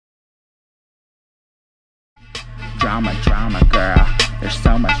drama, drama, girl. There's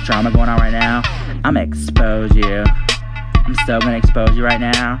so much drama going on right now. I'ma expose you. I'm so gonna expose you right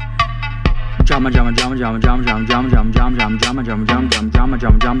now. Drama, drama, drama, drama, drama, drama, drama, drama, drama, drama, drama, drama, drama, drama, drama,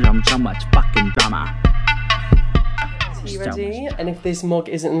 drama, drama, drama, so much fucking drama. Tea ready, and if this mug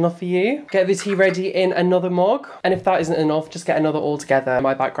isn't enough for you, get the tea ready in another mug, and if that isn't enough, just get another altogether.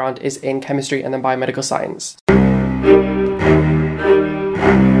 My background is in chemistry and then biomedical science.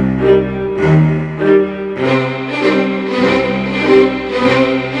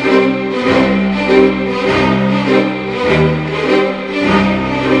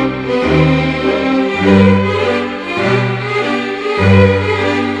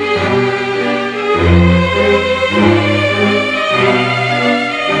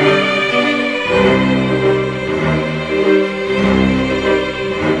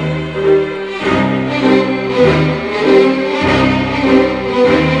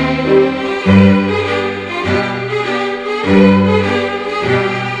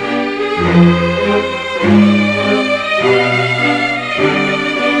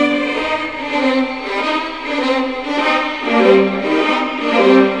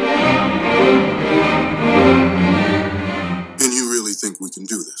 We can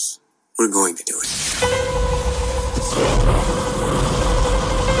do this. We're going to do it.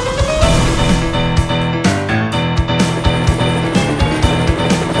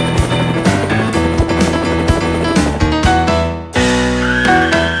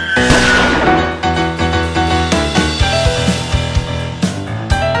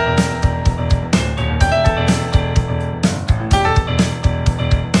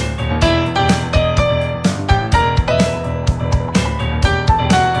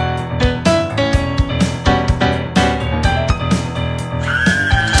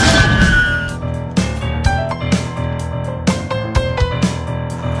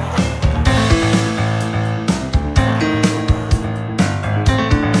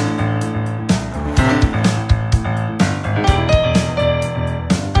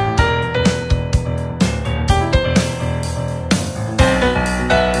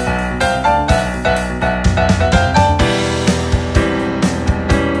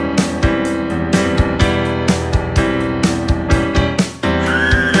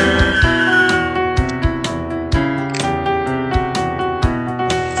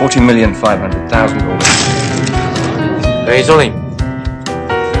 $40,500,000. There is only